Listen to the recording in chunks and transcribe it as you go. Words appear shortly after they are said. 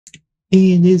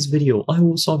In this video, I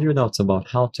will solve your doubts about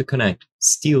how to connect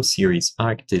Steelseries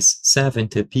Arctis 7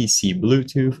 to PC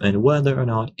Bluetooth and whether or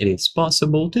not it is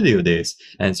possible to do this.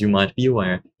 As you might be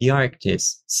aware, the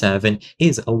Arctis 7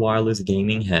 is a wireless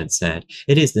gaming headset.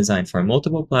 It is designed for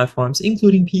multiple platforms,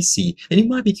 including PC, and you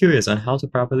might be curious on how to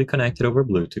properly connect it over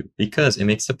Bluetooth because it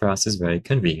makes the process very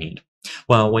convenient.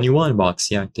 Well, when you unbox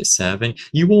the Arctis 7,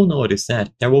 you will notice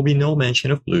that there will be no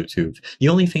mention of Bluetooth. The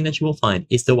only thing that you will find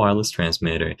is the wireless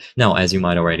transmitter. Now, as you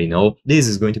might already know, this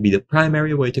is going to be the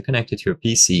primary way to connect it to your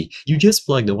PC. You just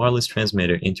plug the wireless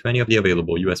transmitter into any of the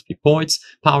available USB ports,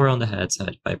 power on the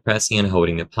headset by pressing and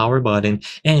holding the power button,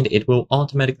 and it will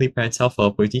automatically pair itself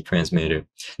up with the transmitter.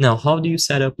 Now, how do you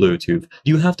set up Bluetooth?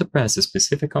 Do you have to press a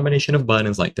specific combination of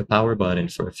buttons like the power button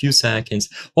for a few seconds,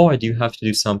 or do you have to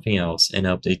do something else and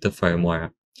update the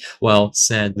firmware? Well,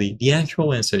 sadly, the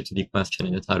actual answer to the question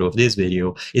in the title of this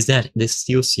video is that the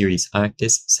Steelseries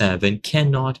Arctis 7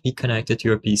 cannot be connected to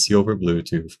your PC over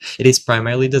Bluetooth. It is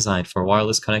primarily designed for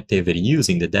wireless connectivity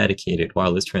using the dedicated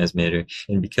wireless transmitter,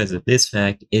 and because of this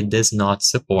fact, it does not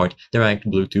support direct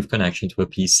Bluetooth connection to a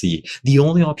PC. The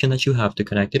only option that you have to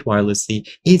connect it wirelessly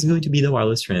is going to be the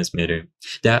wireless transmitter.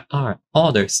 There are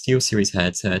other Steelseries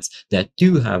headsets that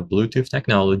do have Bluetooth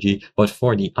technology, but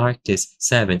for the Arctis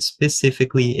 7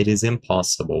 specifically, it is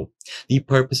impossible. The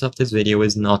purpose of this video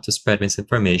is not to spread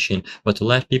misinformation, but to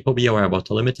let people be aware about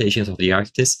the limitations of the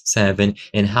Arctis 7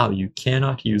 and how you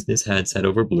cannot use this headset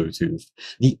over Bluetooth.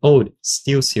 The old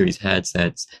Steelseries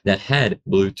headsets that had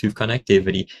Bluetooth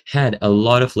connectivity had a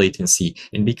lot of latency,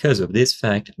 and because of this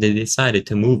fact, they decided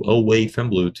to move away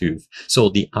from Bluetooth. So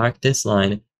the Arctis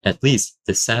line, at least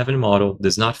the 7 model,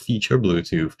 does not feature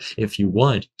Bluetooth. If you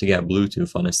want to get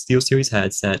Bluetooth on a SteelSeries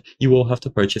headset, you will have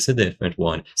to purchase a different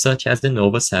one, such as the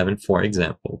Nova 7 for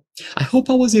example. I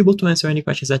hope I was able to answer any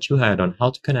questions that you had on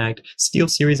how to connect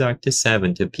SteelSeries Arctis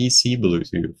 7 to PC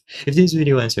Bluetooth. If this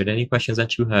video answered any questions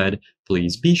that you had,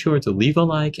 please be sure to leave a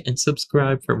like and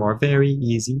subscribe for more very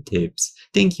easy tips.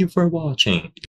 Thank you for watching.